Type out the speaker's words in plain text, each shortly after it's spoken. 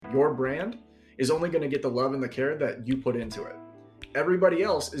Your brand is only going to get the love and the care that you put into it. Everybody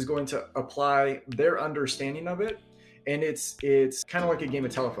else is going to apply their understanding of it. And it's kind of like a game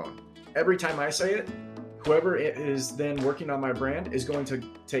of telephone. Every time I say it, whoever is then working on my brand is going to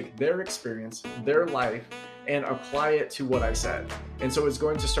take their experience, their life, and apply it to what I said. And so it's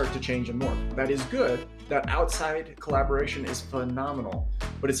going to start to change and morph. That is good. That outside collaboration is phenomenal.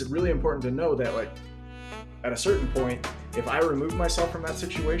 But it's really important to know that, like, at a certain point, if I remove myself from that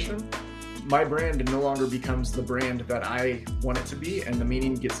situation, my brand no longer becomes the brand that I want it to be, and the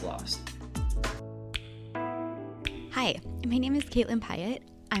meaning gets lost. Hi, my name is Caitlin Pyatt.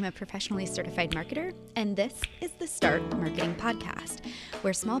 I'm a professionally certified marketer, and this is the Start Marketing Podcast,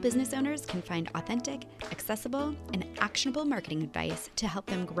 where small business owners can find authentic, accessible, and actionable marketing advice to help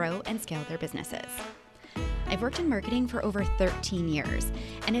them grow and scale their businesses. I've worked in marketing for over 13 years,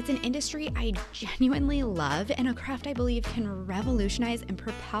 and it's an industry I genuinely love and a craft I believe can revolutionize and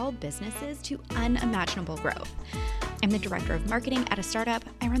propel businesses to unimaginable growth. I'm the director of marketing at a startup,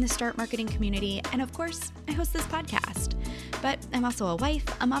 I run the Start Marketing community, and of course, I host this podcast. But I'm also a wife,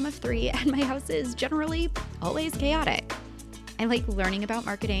 a mom of 3, and my house is generally always chaotic. I like learning about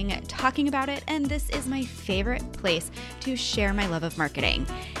marketing, talking about it, and this is my favorite place to share my love of marketing.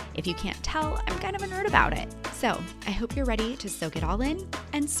 If you can't tell, I'm kind of a nerd about it. So I hope you're ready to soak it all in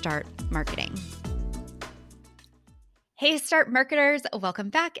and start marketing. Hey, Start Marketers, welcome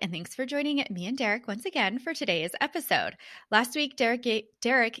back, and thanks for joining me and Derek once again for today's episode. Last week,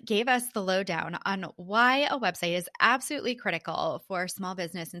 Derek gave us the lowdown on why a website is absolutely critical for small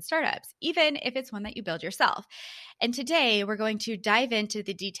business and startups, even if it's one that you build yourself. And today, we're going to dive into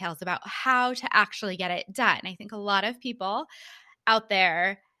the details about how to actually get it done. I think a lot of people out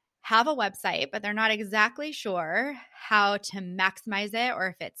there have a website, but they're not exactly sure how to maximize it or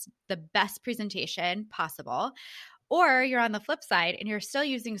if it's the best presentation possible. Or you're on the flip side and you're still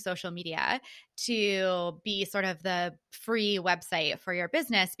using social media to be sort of the free website for your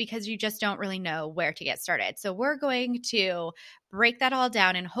business because you just don't really know where to get started. So we're going to break that all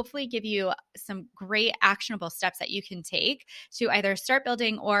down and hopefully give you some great actionable steps that you can take to either start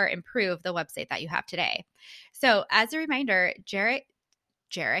building or improve the website that you have today. So as a reminder,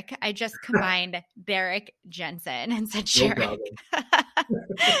 I just combined Derek Jensen and said Jarek.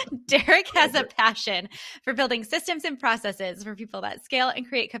 Derek has a passion for building systems and processes for people that scale and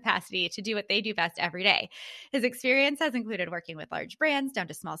create capacity to do what they do best every day. His experience has included working with large brands down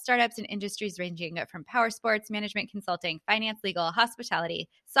to small startups in industries ranging from power sports, management consulting, finance, legal, hospitality,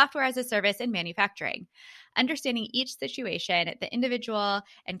 software as a service, and manufacturing. Understanding each situation the individual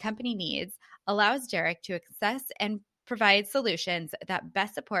and company needs allows Derek to assess and provide solutions that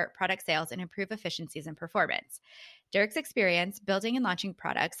best support product sales and improve efficiencies and performance. Derek's experience building and launching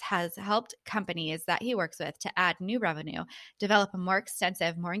products has helped companies that he works with to add new revenue, develop a more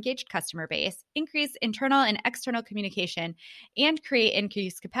extensive, more engaged customer base, increase internal and external communication, and create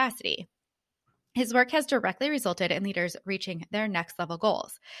increased capacity. His work has directly resulted in leaders reaching their next level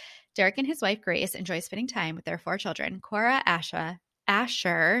goals. Derek and his wife, Grace, enjoy spending time with their 4 children, Cora,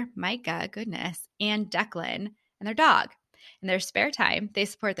 Asher, Micah, and Declan, and their dog. In their spare time, they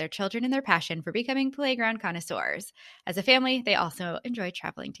support their children in their passion for becoming playground connoisseurs. As a family, they also enjoy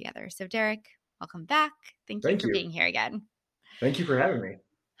traveling together. So Derek, welcome back. Thank you for being here again. Thank you for having me.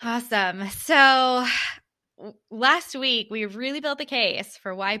 Awesome. So last week, we really built the case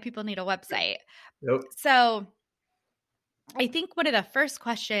for why people need a website. Yep. So I think one of the first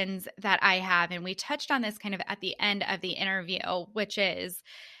questions that I have, and we touched on this kind of at the end of the interview, which is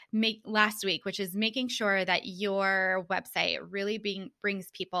last week, which is making sure that your website really brings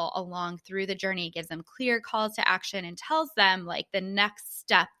people along through the journey, gives them clear calls to action, and tells them like the next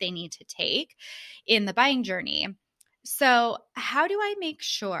step they need to take in the buying journey. So how do I make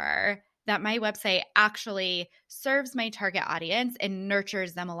sure that my website actually serves my target audience and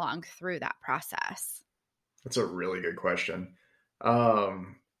nurtures them along through that process? That's a really good question.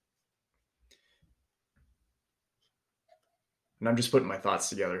 And I'm just putting my thoughts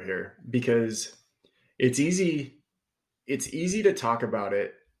together here because it's easy to talk about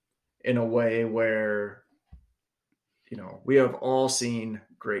it in a way where, we have all seen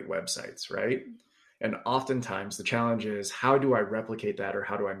great websites, right? And oftentimes the challenge is, how do I replicate that or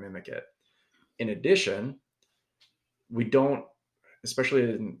how do I mimic it? In addition, we don't, especially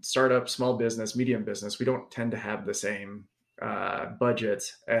in startup, small business, medium business, we don't tend to have the same budget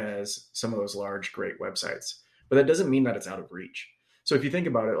as some of those large, great websites. But that doesn't mean that it's out of reach. So if you think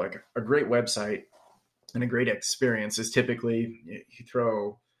about it, like a great website and a great experience is typically, you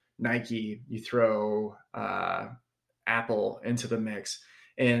throw Nike, you throw Apple into the mix,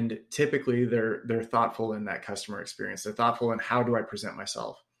 and typically they're thoughtful in that customer experience. They're thoughtful in how do I present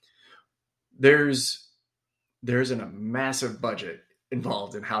myself? there's a massive budget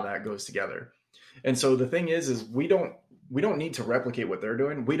involved in how that goes together. And so the thing is we don't need to replicate what they're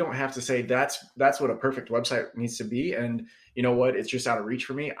doing. We don't have to say that's what a perfect website needs to be. And you know what? It's just out of reach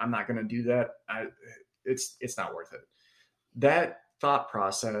for me. I'm not going to do that. It's not worth it. That thought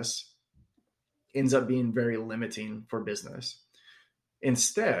process ends up being very limiting for business.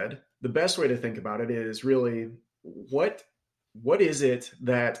 Instead, the best way to think about it is really what is it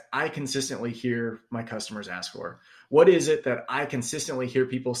that I consistently hear my customers ask for? What is it that I consistently hear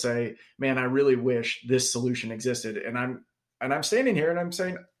people say, man, I really wish this solution existed? And I'm standing here and I'm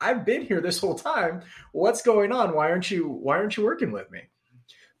saying, I've been here this whole time. What's going on? Why aren't you working with me?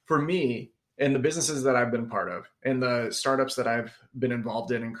 For me, and the businesses that I've been part of and the startups that I've been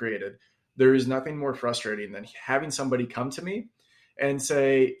involved in and created, there is nothing more frustrating than having somebody come to me and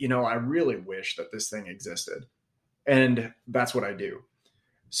say, I really wish that this thing existed. And that's what I do.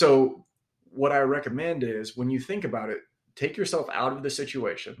 So what I recommend is when you think about it, take yourself out of the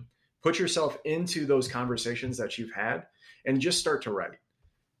situation, put yourself into those conversations that you've had, and just start to write.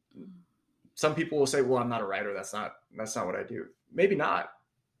 Some people will say, well, I'm not a writer. That's not what I do. Maybe not.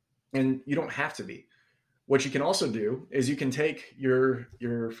 And you don't have to be. What you can also do is you can take your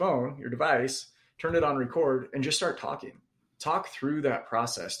phone, your device, turn it on record, and just start talking. Talk through that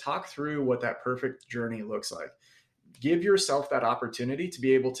process. Talk through what that perfect journey looks like. Give yourself that opportunity to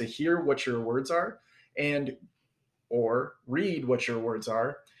be able to hear what your words are or read what your words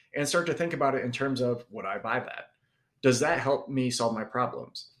are and start to think about it in terms of, would I buy that? Does that help me solve my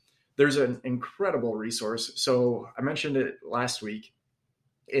problems? There's an incredible resource. So I mentioned it last week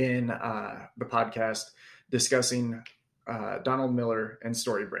in the podcast discussing Donald Miller and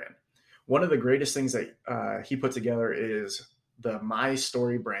StoryBrand. One of the greatest things that he put together is the My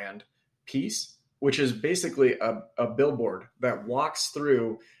Story Brand piece, which is basically a billboard that walks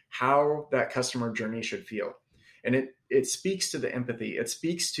through how that customer journey should feel. And it speaks to the empathy. It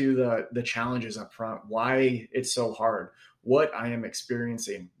speaks to the challenges up front, why it's so hard, what I am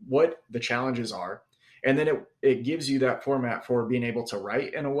experiencing, what the challenges are. And then it gives you that format for being able to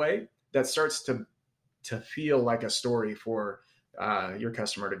write in a way that starts to feel like a story for your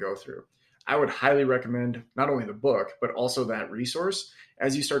customer to go through. I would highly recommend not only the book, but also that resource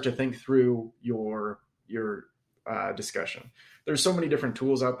as you start to think through your discussion. There's so many different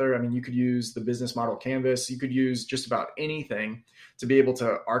tools out there. I mean, you could use the business model canvas. You could use just about anything to be able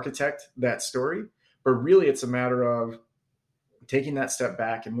to architect that story. But really, it's a matter of taking that step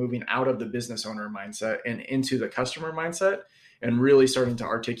back and moving out of the business owner mindset and into the customer mindset and really starting to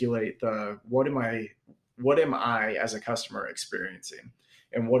articulate what am I as a customer experiencing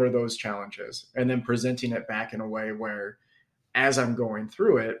and what are those challenges, and then presenting it back in a way where as I'm going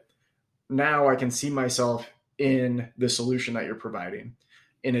through it, now I can see myself in the solution that you're providing.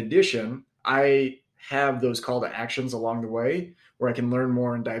 In addition, I have those call to actions along the way where I can learn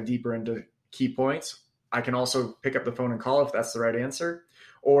more and dive deeper into key points. I can also pick up the phone and call if that's the right answer,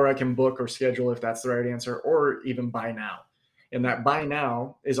 or I can book or schedule if that's the right answer, or even buy now. And that buy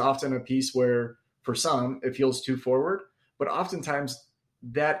now is often a piece where for some it feels too forward, but oftentimes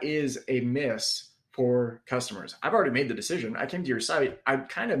that is a miss for customers. I've already made the decision. I came to your site. I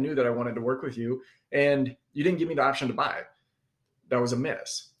kind of knew that I wanted to work with you, and you didn't give me the option to buy. That was a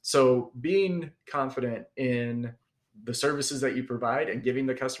miss. So being confident in the services that you provide and giving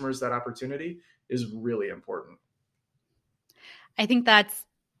the customers that opportunity is really important. I think that's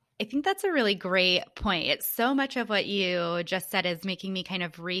a really great point. It's so much of what you just said is making me kind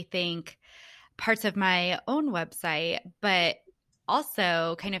of rethink parts of my own website, but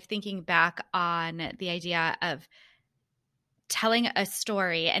also kind of thinking back on the idea of telling a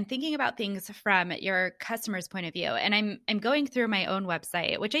story and thinking about things from your customer's point of view. And I'm going through my own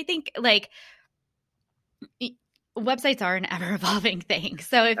website, which I think websites are an ever evolving thing.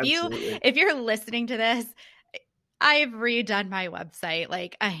 So if you're listening to this, I've redone my website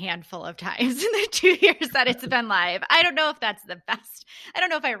like a handful of times in the 2 years that it's been live. I don't know if that's the best. I don't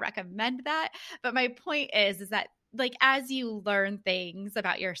know if I recommend that, but my point is that like as you learn things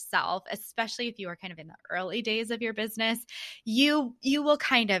about yourself, especially if you are kind of in the early days of your business, you will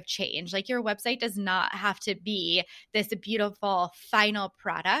kind of change. Like your website does not have to be this beautiful final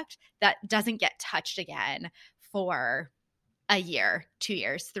product that doesn't get touched again for a year, 2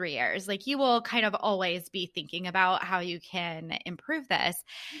 years, 3 years. Like you will kind of always be thinking about how you can improve this.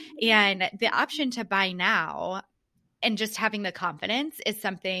 And the option to buy now and just having the confidence is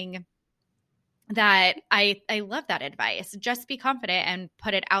something that I love that advice. Just be confident and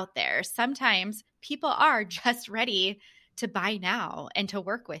put it out there. Sometimes people are just ready to buy now and to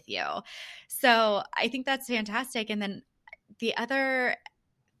work with you. So I think that's fantastic. And then the other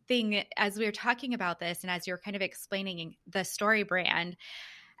thing as we were talking about this and as you're kind of explaining the story brand,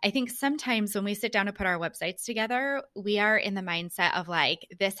 I think sometimes when we sit down to put our websites together, we are in the mindset of like,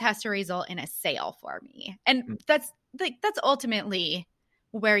 this has to result in a sale for me. And that's ultimately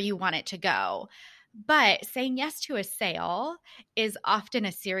where you want it to go. But saying yes to a sale is often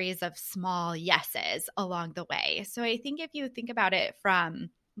a series of small yeses along the way. So I think if you think about it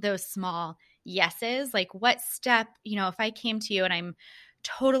from those small yeses, like what step, if I came to you and I'm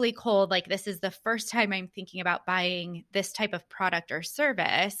totally cold, like this is the first time I'm thinking about buying this type of product or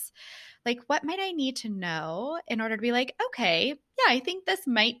service, like what might I need to know in order to be like, okay, yeah, I think this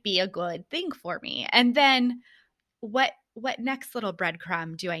might be a good thing for me. And then what next little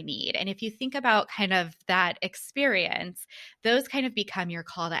breadcrumb do I need? And if you think about kind of that experience, those kind of become your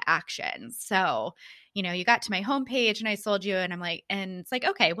call to action. So, you got to my homepage and I sold you and I'm like, and it's like,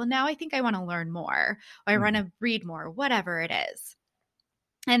 okay, well now I think I want to learn more or I want to read more, whatever it is.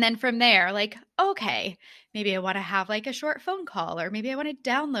 And then from there, like, okay, maybe I want to have like a short phone call or maybe I want to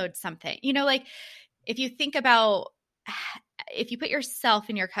download something, like if you think about, if you put yourself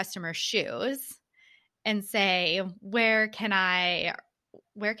in your customer's shoes and say, where can I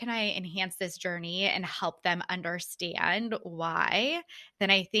enhance this journey and help them understand why,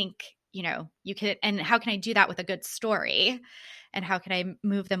 then I think, you can, and how can I do that with a good story? And how can I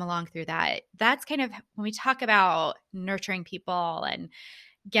move them along through that? That's kind of when we talk about nurturing people and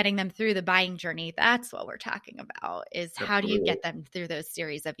getting them through the buying journey, that's what we're talking about is how do you get them through those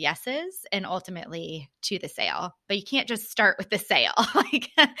series of yeses and ultimately to the sale. But you can't just start with the sale.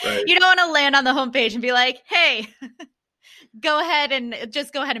 Like you don't want to land on the homepage and be like, hey, go ahead and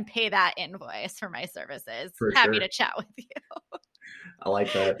pay that invoice for my services. Happy to chat with you. I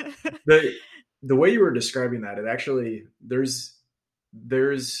like that. The way you were describing that, it actually, there's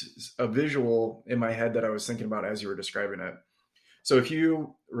a visual in my head that I was thinking about as you were describing it. So if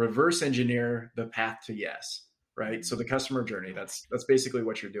you reverse engineer the path to yes, right? So the customer journey, that's basically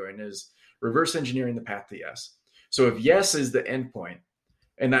what you're doing is reverse engineering the path to yes. So if yes is the endpoint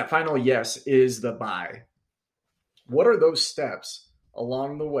and that final yes is the buy, what are those steps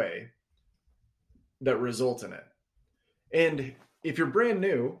along the way that result in it? And if you're brand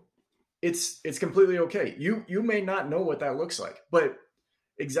new, it's completely okay. You may not know what that looks like, but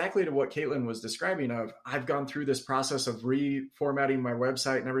exactly to what Caitlin was describing of, I've gone through this process of reformatting my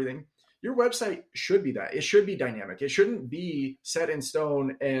website and everything. Your website should be that. It should be dynamic. It shouldn't be set in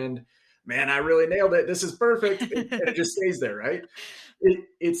stone and, man, I really nailed it. This is perfect. And it just stays there, right?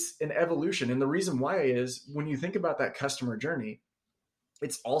 It's an evolution. And the reason why is when you think about that customer journey,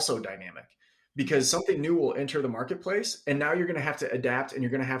 it's also dynamic because something new will enter the marketplace and now you're going to have to adapt and you're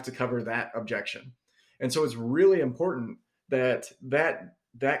going to have to cover that objection. And so it's really important that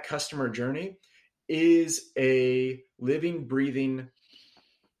customer journey is a living, breathing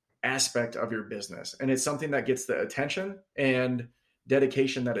aspect of your business. And it's something that gets the attention and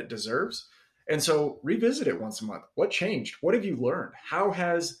dedication that it deserves. And so revisit it once a month. What changed? What have you learned? How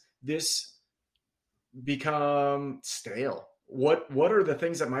has this become stale? What are the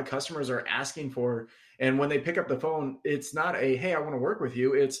things that my customers are asking for? And when they pick up the phone, it's not a, hey, I want to work with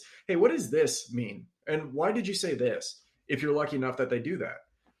you. It's, hey, what does this mean? And why did you say this? If you're lucky enough that they do that.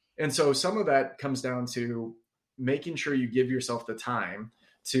 And so some of that comes down to making sure you give yourself the time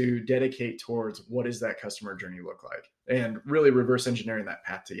to dedicate towards what does that customer journey look like and really reverse engineering that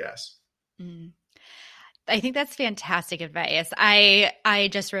path to yes. I think that's fantastic advice. I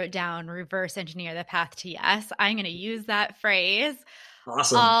just wrote down reverse engineer the path to yes. I'm going to use that phrase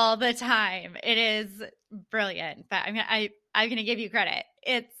all the time. It is brilliant, but I'm going to give you credit.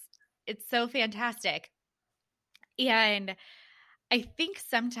 It's so fantastic. And I think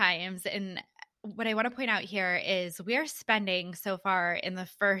sometimes, and what I want to point out here is we're spending so far in the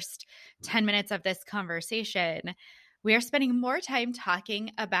first 10 minutes of this conversation, we are spending more time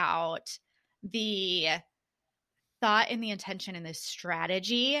talking about the thought and the intention and the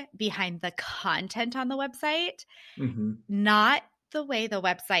strategy behind the content on the website, not the way the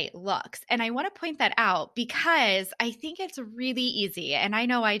website looks. And I want to point that out because I think it's really easy. And I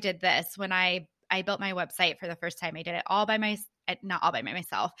know I did this when I built my website for the first time. I did it not all by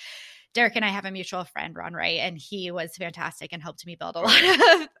myself. Derek and I have a mutual friend, Ron Wright, and he was fantastic and helped me build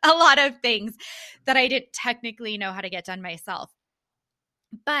a lot of things that I didn't technically know how to get done myself.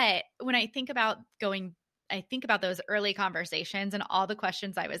 But when I think about those early conversations and all the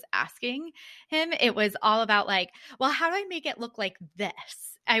questions I was asking him, it was all about like, well, how do I make it look like this?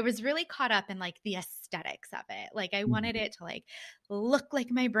 I was really caught up in like the aesthetics of it. Like I wanted it to like look like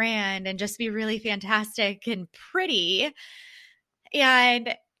my brand and just be really fantastic and pretty.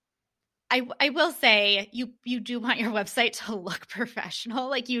 And I will say you do want your website to look professional.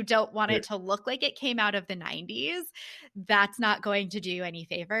 Like you don't want it to look like it came out of the 90s. That's not going to do you any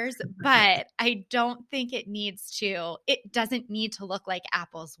favors. But I don't think it doesn't need to look like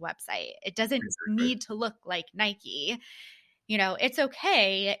Apple's website. It doesn't Exactly. need to look like Nike. It's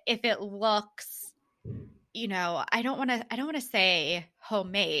okay if it looks, I don't want to say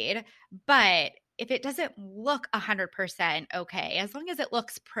homemade, but if it doesn't look 100% okay, as long as it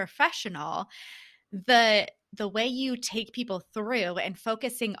looks professional, the way you take people through and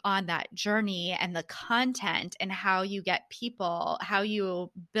focusing on that journey and the content and how you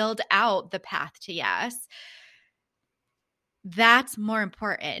build out the path to yes, that's more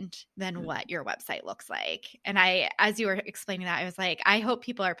important than what your website looks like. And as you were explaining that, I was like, I hope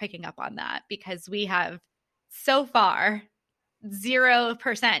people are picking up on that, because we have so far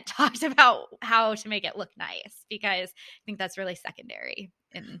 0% talked about how to make it look nice, because I think that's really secondary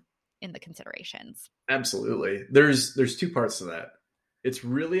in the considerations. Absolutely. There's two parts to that. It's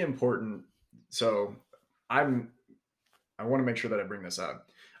really important. So I want to make sure that I bring this up.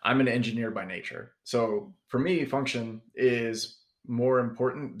 I'm an engineer by nature. So for me, function is more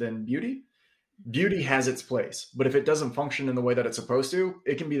important than beauty. Beauty has its place, but if it doesn't function in the way that it's supposed to,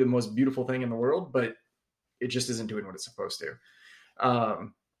 it can be the most beautiful thing in the world, but it just isn't doing what it's supposed to.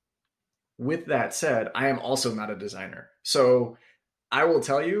 With that said, I am also not a designer. So I will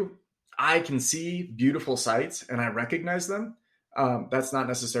tell you, I can see beautiful sites and I recognize them. That's not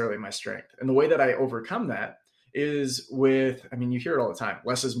necessarily my strength. And the way that I overcome that is you hear it all the time,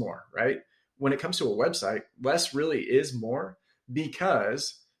 less is more, right? When it comes to a website, less really is more,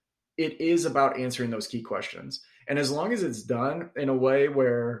 because it is about answering those key questions. And as long as it's done in a way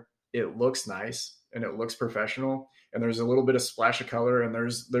where it looks nice and it looks professional and there's a little bit of splash of color and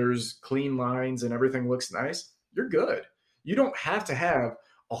there's clean lines and everything looks nice, you're good. You don't have to have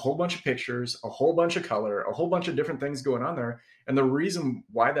a whole bunch of pictures, a whole bunch of color, a whole bunch of different things going on there. And the reason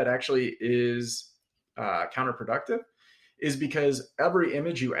why that actually is counterproductive is because every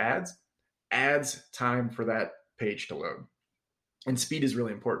image you add adds time for that page to load. And speed is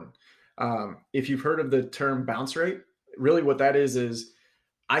really important. If you've heard of the term bounce rate, really what that is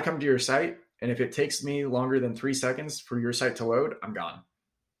I come to your site, and if it takes me longer than 3 seconds for your site to load, I'm gone.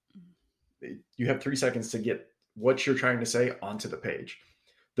 You have 3 seconds to get what you're trying to say onto the page.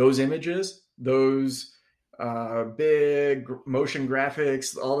 Those images, those big motion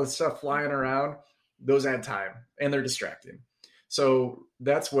graphics, all the stuff flying around, those add time and they're distracting. So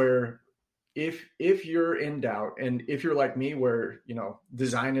that's where if you're in doubt, and if you're like me where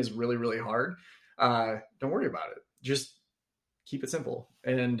design is really, really hard, don't worry about it. Just keep it simple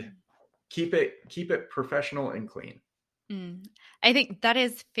and keep it professional and clean. I think that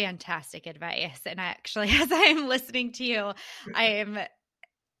is fantastic advice. And actually, as I'm listening to you,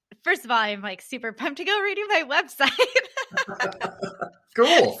 first of all, I'm like super pumped to go redo my website.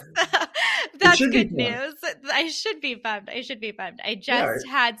 Cool. So, that's good news. I should be bummed. I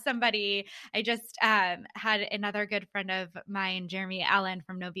just had another good friend of mine, Jeremy Allen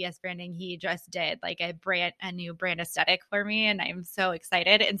from No BS Branding. He just did like a new brand aesthetic for me, and I'm so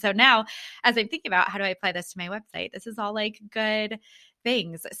excited. And so now, as I'm thinking about how do I apply this to my website, this is all like good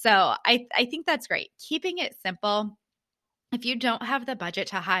things. So I think that's great. Keeping it simple. If you don't have the budget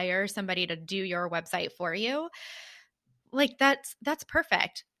to hire somebody to do your website for you, like that's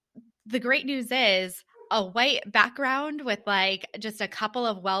perfect. The great news is a white background with like just a couple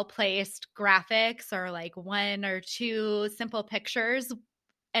of well-placed graphics or like one or two simple pictures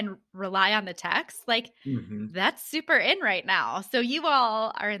and rely on the text. Like that's super in right now. So you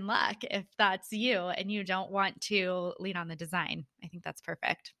all are in luck if that's you and you don't want to lean on the design. I think that's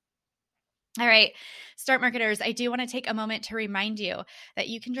perfect. All right, Start Marketers, I do want to take a moment to remind you that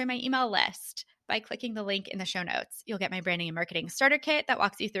you can join my email list by clicking the link in the show notes. You'll get my branding and marketing starter kit that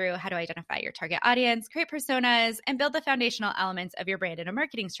walks you through how to identify your target audience, create personas, and build the foundational elements of your brand and a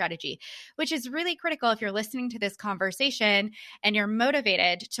marketing strategy, which is really critical if you're listening to this conversation and you're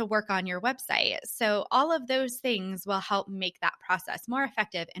motivated to work on your website. So all of those things will help make that process more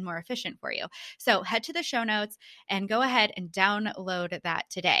effective and more efficient for you. So head to the show notes and go ahead and download that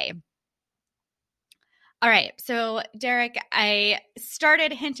today. All right. So, Derek, I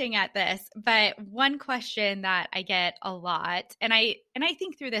started hinting at this, but one question that I get a lot, and I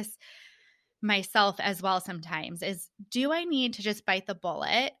think through this myself as well sometimes, is do I need to just bite the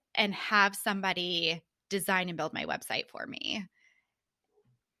bullet and have somebody design and build my website for me?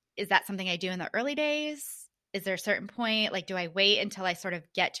 Is that something I do in the early days? Is there a certain point? Like, do I wait until I sort of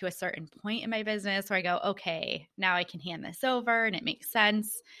get to a certain point in my business where I go, okay, now I can hand this over and it makes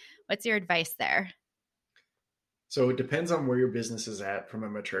sense? What's your advice there? So it depends on where your business is at from a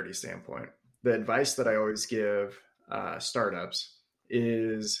maturity standpoint. The advice that I always give startups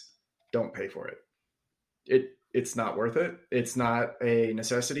is don't pay for it. It's not worth it. It's not a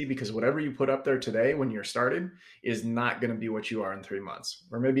necessity, because whatever you put up there today when you're started is not going to be what you are in 3 months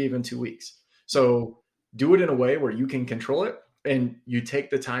or maybe even 2 weeks. So do it in a way where you can control it and you take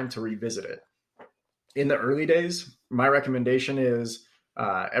the time to revisit it. In the early days, my recommendation is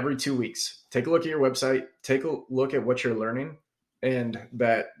every 2 weeks, take a look at your website, take a look at what you're learning and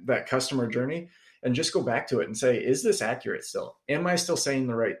that customer journey, and just go back to it and say, is this accurate still? Am I still saying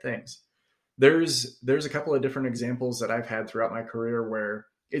the right things? There's a couple of different examples that I've had throughout my career where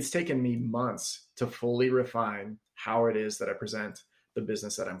it's taken me months to fully refine how it is that I present the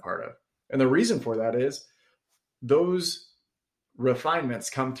business that I'm part of. And the reason for that is those refinements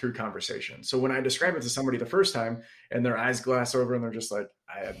come through conversation. So when I describe it to somebody the first time and their eyes glass over and they're just like,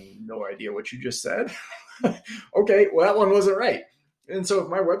 I have no idea what you just said. Okay, well, that one wasn't right. And so if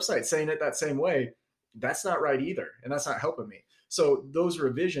my website's saying it that same way, that's not right either. And that's not helping me. So those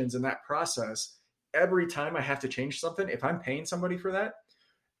revisions and that process, every time I have to change something, if I'm paying somebody for that,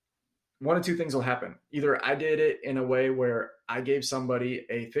 one of two things will happen. Either I did it in a way where I gave somebody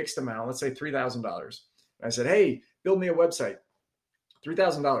a fixed amount, let's say $3,000. I said, hey, build me a website,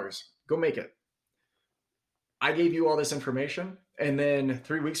 $3,000, go make it. I gave you all this information, and then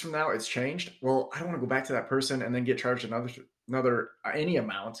 3 weeks from now it's changed. Well, I don't want to go back to that person and then get charged another any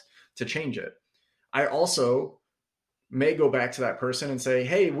amount to change it. I also may go back to that person and say,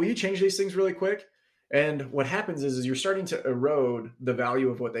 hey, will you change these things really quick? And what happens is you're starting to erode the value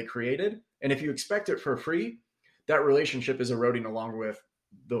of what they created. And if you expect it for free, that relationship is eroding along with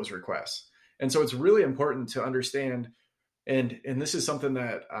those requests. And so it's really important to understand, and this is something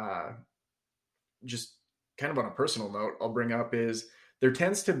that just kind of on a personal note I'll bring up, is there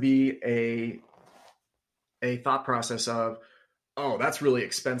tends to be a thought process of, oh, that's really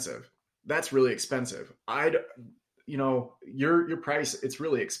expensive. That's really expensive. Your price, it's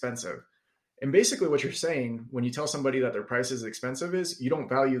really expensive. And basically what you're saying when you tell somebody that their price is expensive is you don't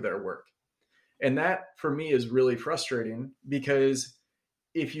value their work. And that for me is really frustrating, because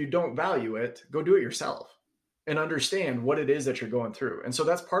if you don't value it, go do it yourself and understand what it is that you're going through. And so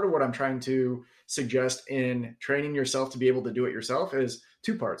that's part of what I'm trying to suggest in training yourself to be able to do it yourself is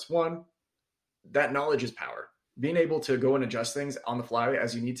two parts. One, that knowledge is power. Being able to go and adjust things on the fly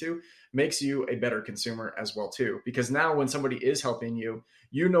as you need to makes you a better consumer as well too. Because now when somebody is helping you,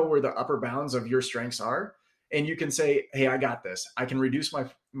 you know where the upper bounds of your strengths are, and you can say, hey, I got this. I can reduce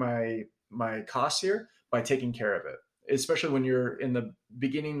my costs here by taking care of it. Especially when you're in the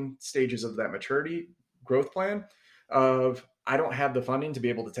beginning stages of that maturity growth plan of, I don't have the funding to be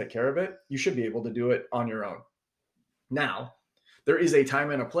able to take care of it. You should be able to do it on your own. Now, there is a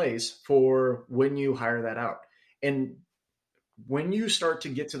time and a place for when you hire that out. And when you start to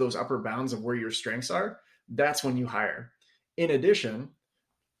get to those upper bounds of where your strengths are, that's when you hire. In addition,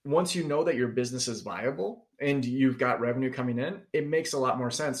 once you know that your business is viable and you've got revenue coming in, it makes a lot more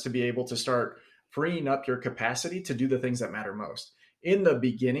sense to be able to start freeing up your capacity to do the things that matter most. In the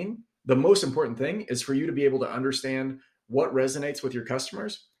beginning, the most important thing is for you to be able to understand what resonates with your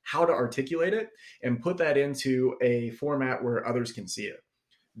customers, how to articulate it, and put that into a format where others can see it.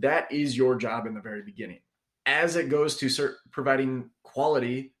 That is your job in the very beginning. As it goes to providing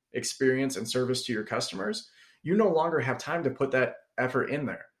quality experience and service to your customers, you no longer have time to put that effort in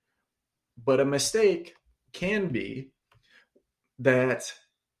there. But a mistake can be that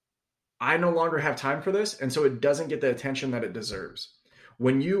I no longer have time for this, and so it doesn't get the attention that it deserves.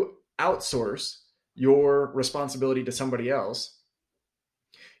 When you outsource your responsibility to somebody else,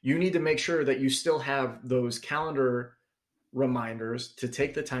 you need to make sure that you still have those calendar reminders to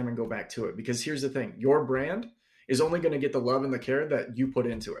take the time and go back to it. Because here's the thing, your brand is only going to get the love and the care that you put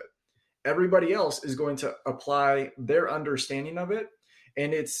into it. Everybody else is going to apply their understanding of it.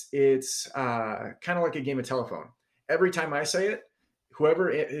 And it's kind of like a game of telephone. Every time I say it, whoever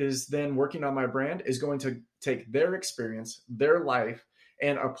is then working on my brand is going to take their experience, their life,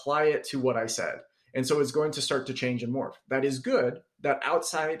 and apply it to what I said. And so it's going to start to change and morph. That is good. That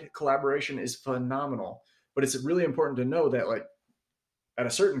outside collaboration is phenomenal. But it's really important to know that, like, at a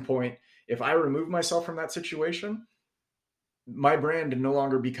certain point, if I remove myself from that situation, my brand no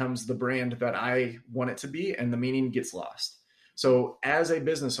longer becomes the brand that I want it to be, and the meaning gets lost. So as a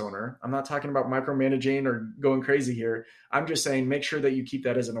business owner, I'm not talking about micromanaging or going crazy here. I'm just saying, make sure that you keep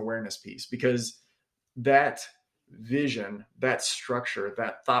that as an awareness piece, because that vision, that structure,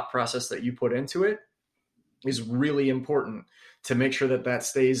 that thought process that you put into it is really important to make sure that that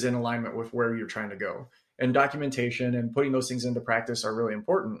stays in alignment with where you're trying to go. And documentation and putting those things into practice are really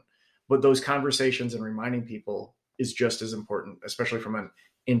important. But those conversations and reminding people is just as important, especially from an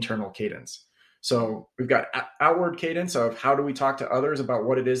internal cadence. So we've got outward cadence of how do we talk to others about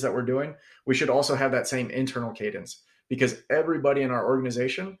what it is that we're doing. We should also have that same internal cadence, because everybody in our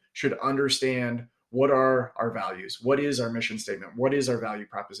organization should understand what are our values, what is our mission statement, what is our value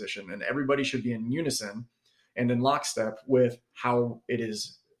proposition, and everybody should be in unison and in lockstep with how it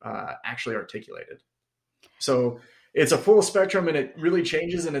is actually articulated. So it's a full spectrum, and it really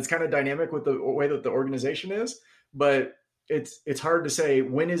changes, and it's kind of dynamic with the way that the organization is. But it's hard to say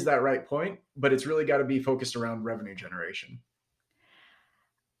when is that right point, but it's really got to be focused around revenue generation.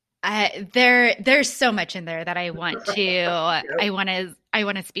 There's so much in there that I want to Yep. I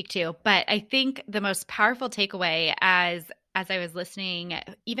want to speak to, but I think the most powerful takeaway as I was listening,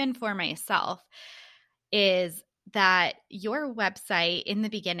 even for myself, is that your website in the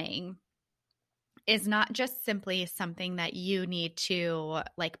beginning is not just simply something that you need to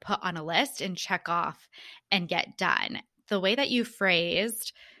like put on a list and check off and get done. The way that you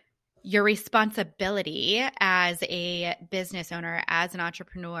phrased your responsibility as a business owner, as an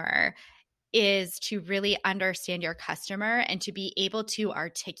entrepreneur, is to really understand your customer and to be able to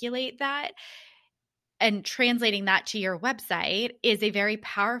articulate that, and translating that to your website is a very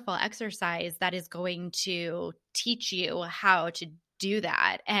powerful exercise that is going to teach you how to do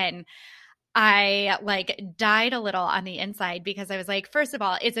that. And I like died a little on the inside because I was like, first of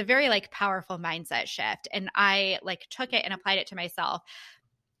all, it's a very like powerful mindset shift. And I like took it and applied it to myself.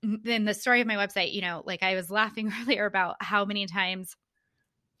 In the story of my website, you know, like I was laughing earlier about how many times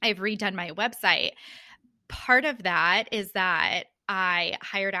I've redone my website. Part of that is that I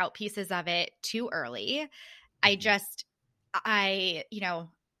hired out pieces of it too early. You know,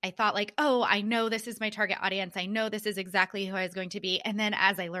 I thought like, oh, I know this is my target audience. I know this is exactly who I was going to be. And then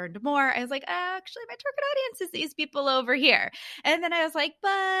as I learned more, I was like, actually, my target audience is these people over here. And then I was like,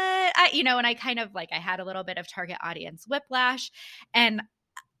 and I kind of like, I had a little bit of target audience whiplash. And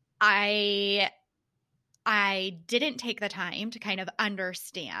I didn't take the time to kind of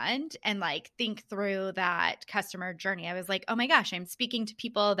understand and like think through that customer journey. I was like, oh my gosh, I'm speaking to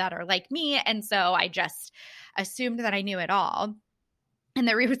people that are like me. And so I just assumed that I knew it all. And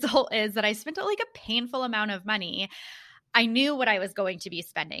the result is that I spent like a painful amount of money. I knew what I was going to be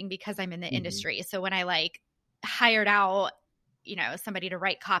spending because I'm in the industry. So when I like hired out, you know, somebody to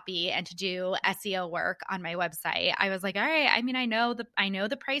write copy and to do SEO work on my website, I was like, all right, I mean, I know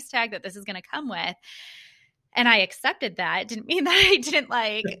the price tag that this is going to come with. And I accepted that. It didn't mean that I didn't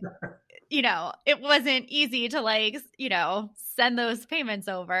like, you know, it wasn't easy to like, you know, send those payments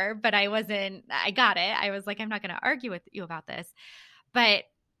over, but I got it. I was like, I'm not going to argue with you about this. But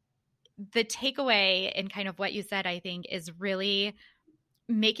the takeaway in kind of what you said, I think, is really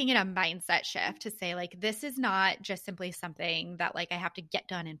making it a mindset shift to say like, this is not just simply something that like I have to get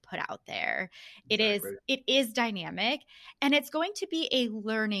done and put out there. Exactly. It is dynamic, and it's going to be a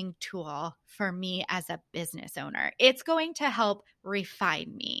learning tool for me as a business owner. It's going to help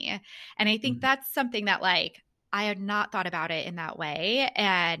refine me. And I think that's something that like I had not thought about it in that way.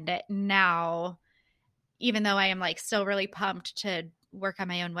 And now, even though I am like still really pumped to work on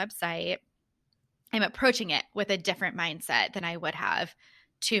my own website, I'm approaching it with a different mindset than I would have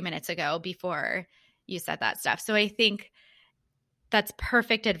 2 minutes ago before you said that stuff. So I think that's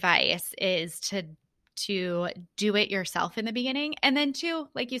perfect advice, is to do it yourself in the beginning. And then two,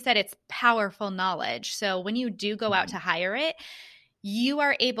 like you said, it's powerful knowledge. So when you do go out to hire it, you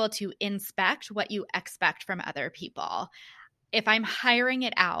are able to inspect what you expect from other people. If I'm hiring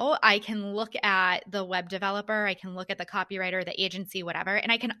it out, I can look at the web developer, I can look at the copywriter, the agency, whatever,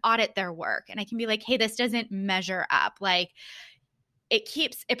 and I can audit their work. And I can be like, hey, this doesn't measure up. Like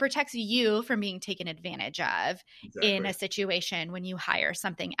it protects you from being taken advantage of in a situation when you hire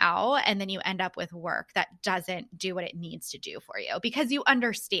something out and then you end up with work that doesn't do what it needs to do for you because you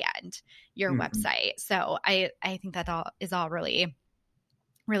understand your website. So I think that is all really,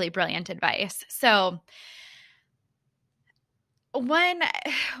 really brilliant advice. So one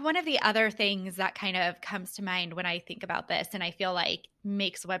of the other things that kind of comes to mind when I think about this, and I feel like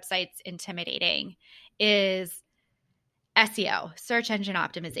makes websites intimidating, is SEO, search engine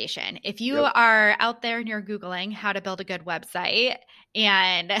optimization. If you are out there and you're Googling how to build a good website,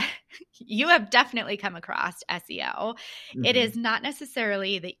 and you have definitely come across SEO, it is not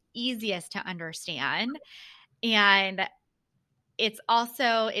necessarily the easiest to understand. And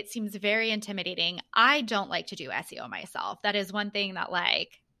it seems very intimidating. I don't like to do SEO myself. That is one thing that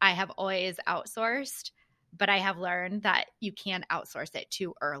like I have always outsourced, but I have learned that you can't outsource it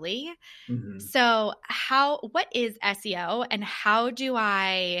too early. So what is SEO, and how do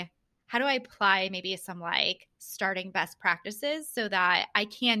I apply maybe some like starting best practices so that I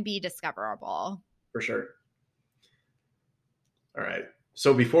can be discoverable? For sure. All right.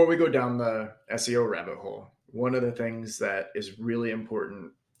 So before we go down the SEO rabbit hole, one of the things that is really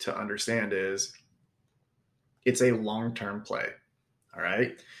important to understand is it's a long-term play. All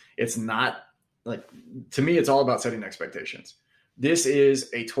right. It's not like, to me, it's all about setting expectations. This is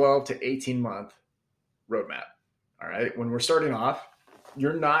a 12 to 18 month roadmap. All right. When we're starting off,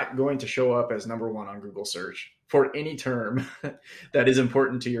 you're not going to show up as number one on Google search for any term that is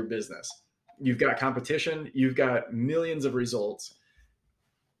important to your business. You've got competition, you've got millions of results.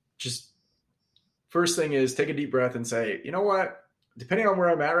 Just first thing is take a deep breath and say, you know what? Depending on where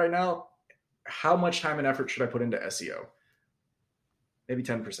I'm at right now, how much time and effort should I put into SEO? Maybe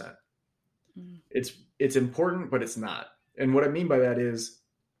 10%. It's important, but it's not. And what I mean by that is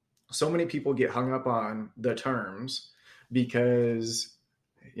so many people get hung up on the terms because,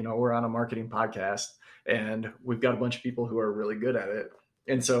 we're on a marketing podcast and we've got a bunch of people who are really good at it.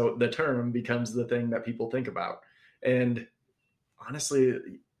 And so the term becomes the thing that people think about. And honestly,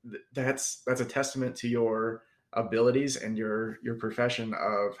 that's a testament to your abilities and your profession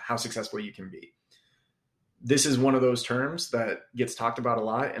of how successful you can be. This is one of those terms that gets talked about a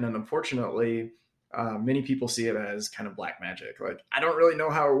lot. And then unfortunately, many people see it as kind of black magic. Like, I don't really know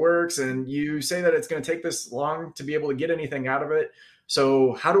how it works. And you say that it's going to take this long to be able to get anything out of it.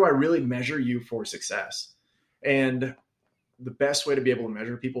 So how do I really measure you for success? And the best way to be able to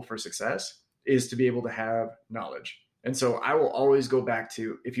measure people for success is to be able to have knowledge. And so I will always go back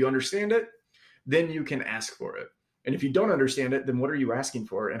to, if you understand it, then you can ask for it. And if you don't understand it, then what are you asking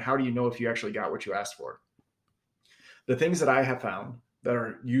for? And how do you know if you actually got what you asked for? The things that I have found that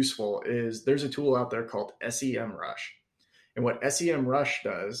are useful is there's a tool out there called SEMrush. And what SEMrush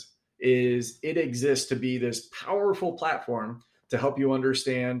does is it exists to be this powerful platform to help you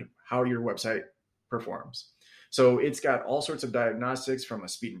understand how your website performs. So it's got all sorts of diagnostics from a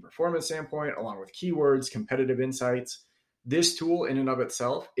speed and performance standpoint, along with keywords, competitive insights. This tool in and of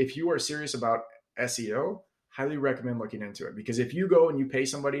itself, if you are serious about SEO, highly recommend looking into it, because if you go and you pay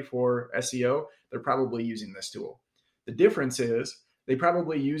somebody for SEO, they're probably using this tool. The difference is they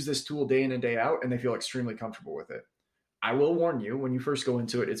probably use this tool day in and day out, and they feel extremely comfortable with it. I will warn you, when you first go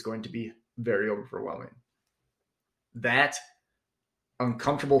into it, it's going to be very overwhelming. That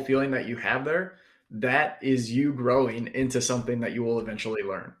uncomfortable feeling that you have there, that is you growing into something that you will eventually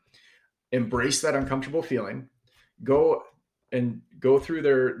learn. Embrace that uncomfortable feeling. Go through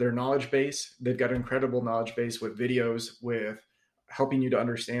their knowledge base. They've got an incredible knowledge base with videos, with helping you to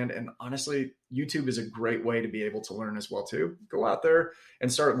understand. And honestly, YouTube is a great way to be able to learn as well too. Go out there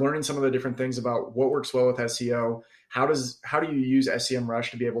and start learning some of the different things about what works well with SEO. How do you use SEMrush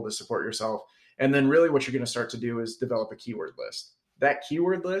to be able to support yourself? And then really what you're going to start to do is develop a keyword list. That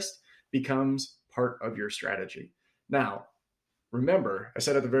keyword list becomes part of your strategy. Now, remember, I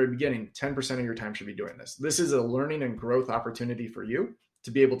said at the very beginning, 10% of your time should be doing this. This is a learning and growth opportunity for you to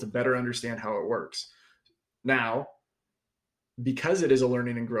be able to better understand how it works. Now, because it is a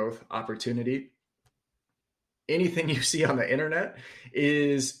learning and growth opportunity, anything you see on the internet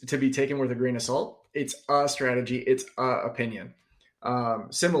is to be taken with a grain of salt. It's a strategy. It's a opinion.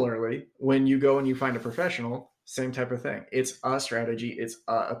 Similarly, when you go and you find a professional, same type of thing. It's a strategy. It's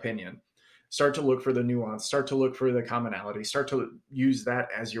a opinion. Start to look for the nuance, start to look for the commonality, start to use that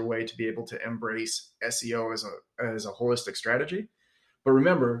as your way to be able to embrace SEO as a holistic strategy. But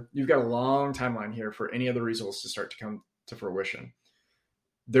remember, you've got a long timeline here for any of the results to start to come to fruition.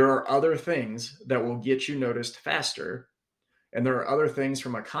 There are other things that will get you noticed faster. And there are other things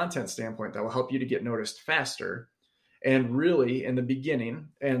from a content standpoint that will help you to get noticed faster. And really, in the beginning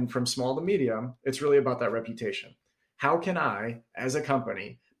and from small to medium, it's really about that reputation. How can I, as a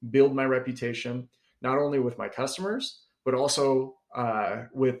company, build my reputation, not only with my customers, but also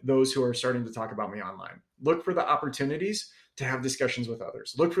with those who are starting to talk about me online? Look for the opportunities to have discussions with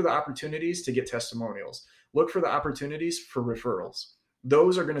others. Look for the opportunities to get testimonials. Look for the opportunities for referrals.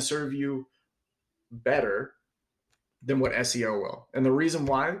 Those are going to serve you better than what SEO will. And the reason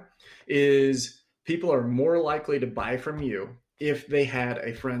why is people are more likely to buy from you if they had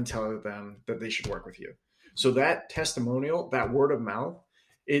a friend tell them that they should work with you. So that testimonial, that word of mouth,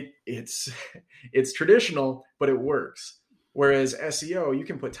 it's traditional, but it works. Whereas SEO, you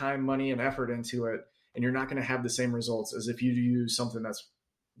can put time, money, and effort into it, and you're not going to have the same results as if you use something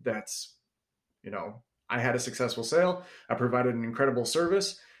that's I had a successful sale, I provided an incredible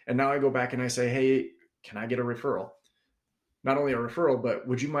service, and now I go back and I say, hey, can I get a referral? Not only a referral, but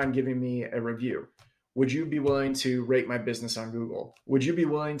would you mind giving me a review? Would you be willing to rate my business on Google? Would you be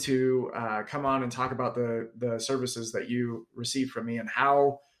willing to come on and talk about the services that you received from me and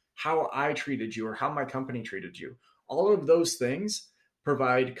how I treated you or how my company treated you? All of those things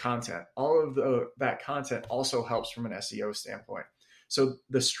provide content. All of that content also helps from an SEO standpoint. So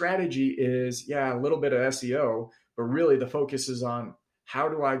the strategy is, yeah, a little bit of SEO, but really the focus is on how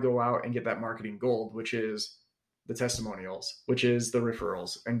do I go out and get that marketing gold, which is the testimonials, which is the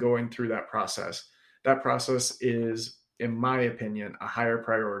referrals, and going through that process. That process is, in my opinion, a higher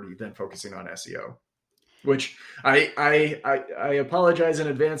priority than focusing on SEO. Which I apologize in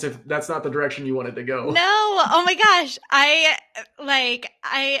advance if that's not the direction you wanted to go. No, oh my gosh. I love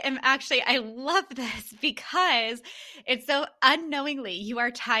this because it's so unknowingly you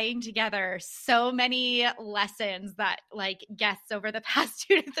are tying together so many lessons that like guests over the past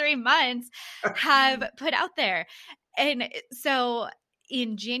 2 to 3 months have put out there. And so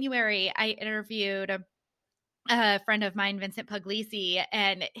in January, I interviewed a friend of mine, Vincent Puglisi,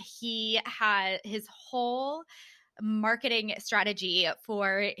 and he had his whole marketing strategy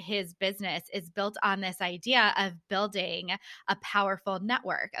for his business is built on this idea of building a powerful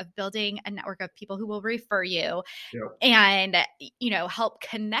network, of building a network of people who will refer you Yep. and, help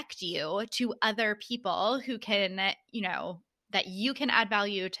connect you to other people who can, that you can add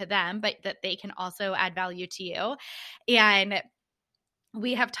value to them, but that they can also add value to you. And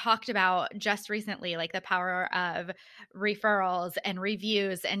we have talked about just recently, like the power of referrals and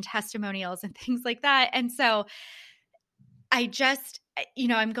reviews and testimonials and things like that. And so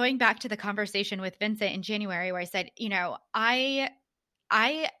I'm going back to the conversation with Vincent in January where I said,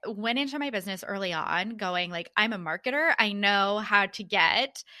 I went into my business early on going like, I'm a marketer. I know how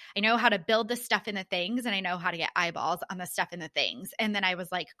to build the stuff in the things, and I know how to get eyeballs on the stuff in the things. And then I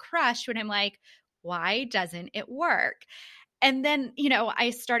was like crushed when I'm like, why doesn't it work? And then,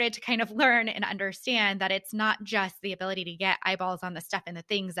 I started to kind of learn and understand that it's not just the ability to get eyeballs on the stuff and the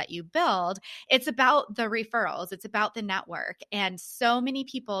things that you build. It's about the referrals. It's about the network. And so many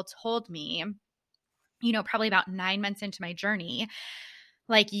people told me, probably about 9 months into my journey,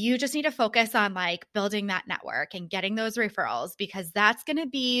 like, you just need to focus on like building that network and getting those referrals, because that's going to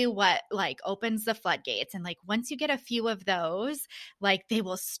be what like opens the floodgates. And like, once you get a few of those, like they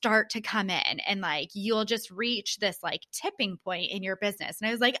will start to come in and like, you'll just reach this like tipping point in your business. And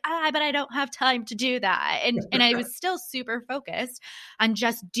I was like, but I don't have time to do that. And I was still super focused on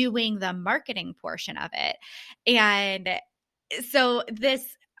just doing the marketing portion of it. And so this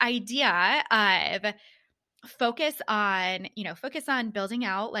idea of focus on building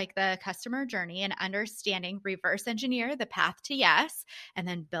out like the customer journey and understanding, reverse engineer the path to yes, and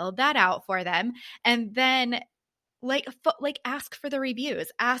then build that out for them. And then like ask for the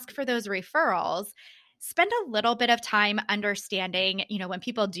reviews, ask for those referrals, spend a little bit of time understanding, when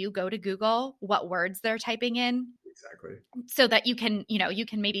people do go to Google, what words they're typing in. Exactly. So that you can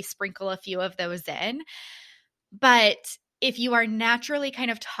maybe sprinkle a few of those in. But if you are naturally kind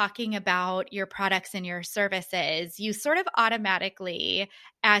of talking about your products and your services, you sort of automatically,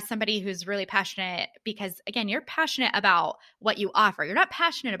 as somebody who's really passionate, because again, you're passionate about what you offer. You're not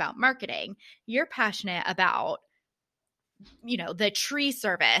passionate about marketing. You're passionate about, the tree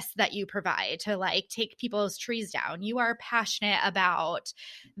service that you provide to like take people's trees down. You are passionate about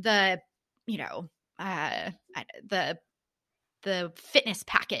the fitness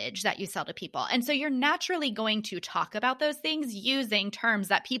package that you sell to people. And so you're naturally going to talk about those things using terms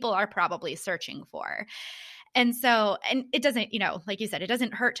that people are probably searching for. And so, and it doesn't, like you said, it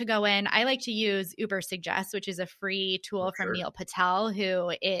doesn't hurt to go in. I like to use Ubersuggest, which is a free tool from Neil Patel,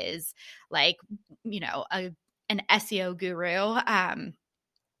 who is like, an SEO guru. And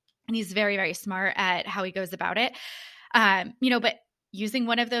he's very, very smart at how he goes about it. But using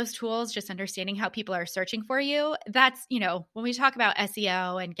one of those tools, just understanding how people are searching for you, that's, when we talk about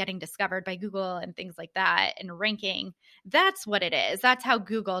SEO and getting discovered by Google and things like that and ranking, that's what it is. That's how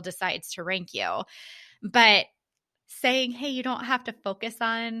Google decides to rank you. But saying, hey, you don't have to focus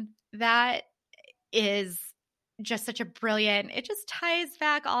on that is just such a brilliant, it just ties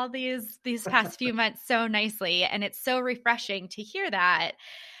back all these past few months so nicely. And it's so refreshing to hear that.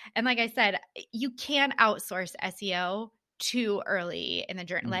 And like I said, you can outsource SEO too early in the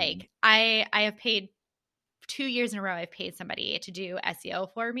journey. Mm-hmm. Like I have paid 2 years in a row, I've paid somebody to do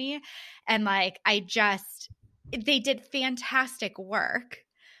SEO for me. And like, they did fantastic work,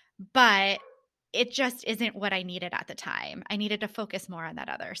 but it just isn't what I needed at the time. I needed to focus more on that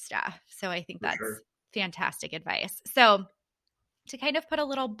other stuff. So I think that's fantastic advice. So to kind of put a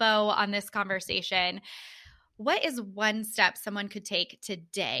little bow on this conversation, what is one step someone could take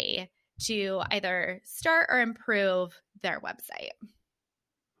today to either start or improve their website?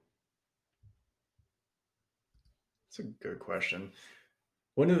 That's a good question.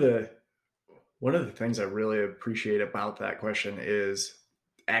 One of the things I really appreciate about that question is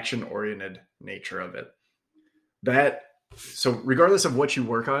action-oriented nature of it. That So regardless of what you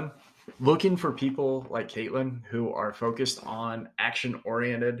work on, looking for people like Caitlin who are focused on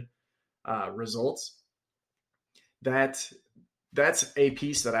action-oriented results, that's a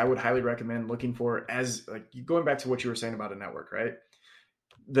piece that I would highly recommend looking for. As like going back to what you were saying about a network, right?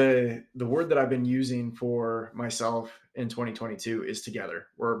 The word that I've been using for myself in 2022 is together.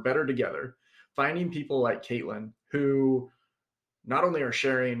 We're better together. Finding people like Caitlin who not only are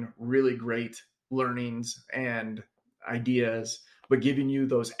sharing really great learnings and ideas, but giving you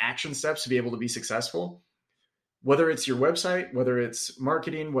those action steps to be able to be successful. Whether it's your website, whether it's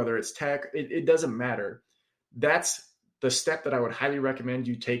marketing, whether it's tech, it doesn't matter. That's the step that I would highly recommend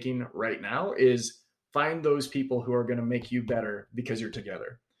you taking right now is find those people who are going to make you better because you're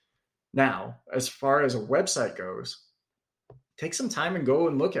together. Now, as far as a website goes, take some time and go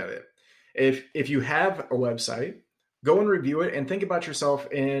and look at it. If you have a website, go and review it and think about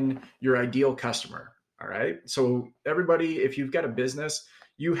yourself in your ideal customer. All right. So everybody, if you've got a business,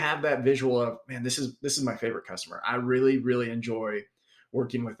 you have that visual of, man, this is my favorite customer. I really, really enjoy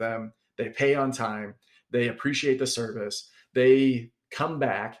working with them. They pay on time. They appreciate the service. They come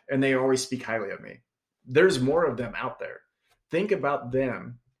back and they always speak highly of me. There's more of them out there. Think about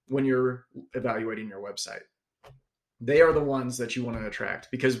them when you're evaluating your website. They are the ones that you want to attract,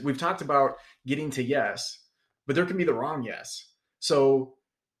 because we've talked about getting to yes, but there can be the wrong yes. So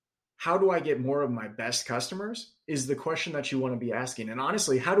how do I get more of my best customers is the question that you want to be asking. And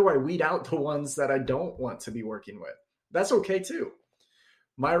honestly, how do I weed out the ones that I don't want to be working with? That's okay too.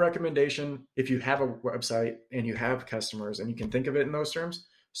 My recommendation, if you have a website and you have customers and you can think of it in those terms,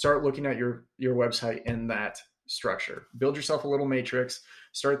 start looking at your website in that structure. Build yourself a little matrix.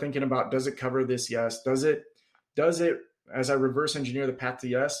 Start thinking about, does it cover this yes? Does it, as I reverse engineer the path to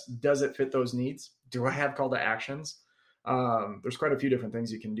yes, does it fit those needs? Do I have call to actions? There's quite a few different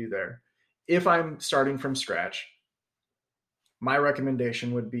things you can do there. If I'm starting from scratch, my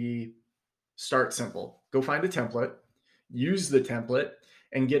recommendation would be start simple. Go find a template, use the template,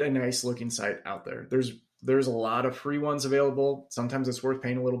 and get a nice looking site out there. There's a lot of free ones available. Sometimes it's worth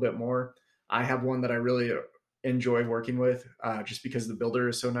paying a little bit more. I have one that I really enjoy working with just because the builder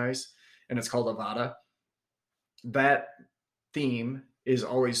is so nice, and it's called Avada. That theme is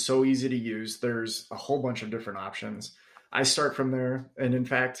always so easy to use. There's a whole bunch of different options. I start from there. And in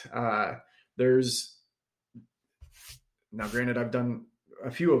fact, now granted, I've done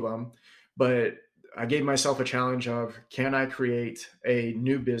a few of them, but I gave myself a challenge of, can I create a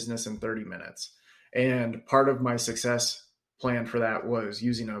new business in 30 minutes? And part of my success plan for that was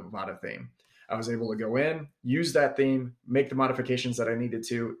using a Avada theme. I was able to go in, use that theme, make the modifications that I needed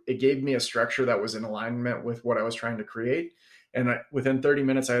to. It gave me a structure that was in alignment with what I was trying to create. And within 30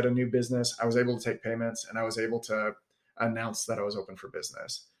 minutes, I had a new business. I was able to take payments, and I was able to announce that I was open for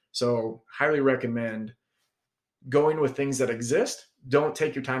business. So highly recommend going with things that exist. Don't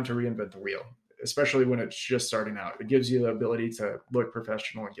take your time to reinvent the wheel, especially when it's just starting out. It gives you the ability to look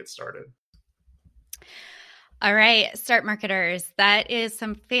professional and get started. All right, start marketers. That is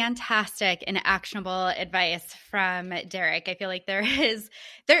some fantastic and actionable advice from Derek. I feel like there is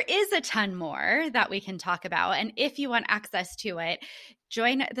a ton more that we can talk about. And if you want access to it,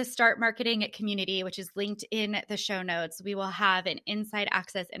 join the Start Marketing community, which is linked in the show notes. We will have an inside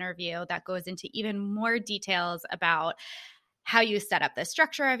access interview that goes into even more details about how you set up the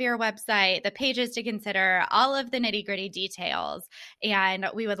structure of your website, the pages to consider, all of the nitty-gritty details. And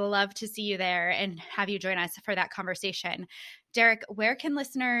we would love to see you there and have you join us for that conversation. Derek, where can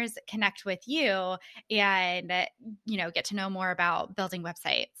listeners connect with you and, get to know more about building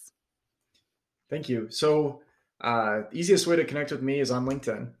websites? Thank you. So the easiest way to connect with me is on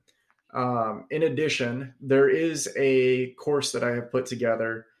LinkedIn. In addition, there is a course that I have put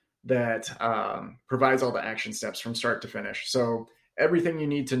together that provides all the action steps from start to finish. So everything you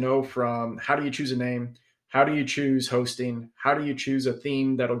need to know, from how do you choose a name, how do you choose hosting, how do you choose a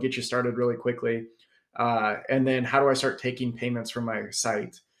theme that'll get you started really quickly, and then how do I start taking payments from my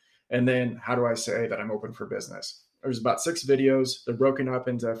site, and then how do I say that I'm open for business. There's about 6 videos. They're broken up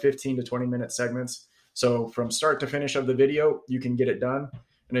into 15 to 20 minute segments. So from start to finish of the video, you can get it done.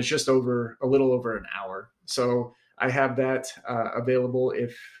 And it's just a little over an hour. So I have that available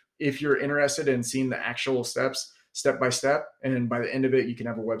if you're interested in seeing the actual steps, step by step. And by the end of it, you can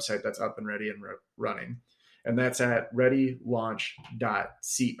have a website that's up and ready and running. And that's at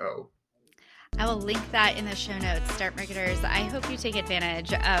readylaunch.co. I will link that in the show notes, Start Marketers. I hope you take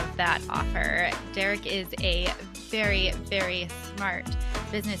advantage of that offer. Derek is a very, very smart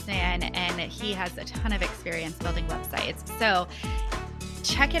businessman, and he has a ton of experience building websites. So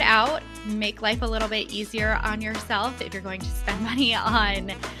check it out. Make life a little bit easier on yourself if you're going to spend money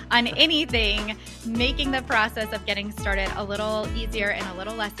on on anything, making the process of getting started a little easier and a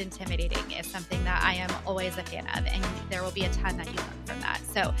little less intimidating is something that I am always a fan of. And there will be a ton that you learn from that.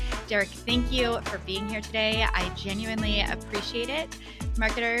 So Derek, thank you for being here today. I genuinely appreciate it.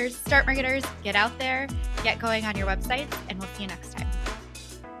 Marketers, start marketers, get out there, get going on your websites, and we'll see you next time.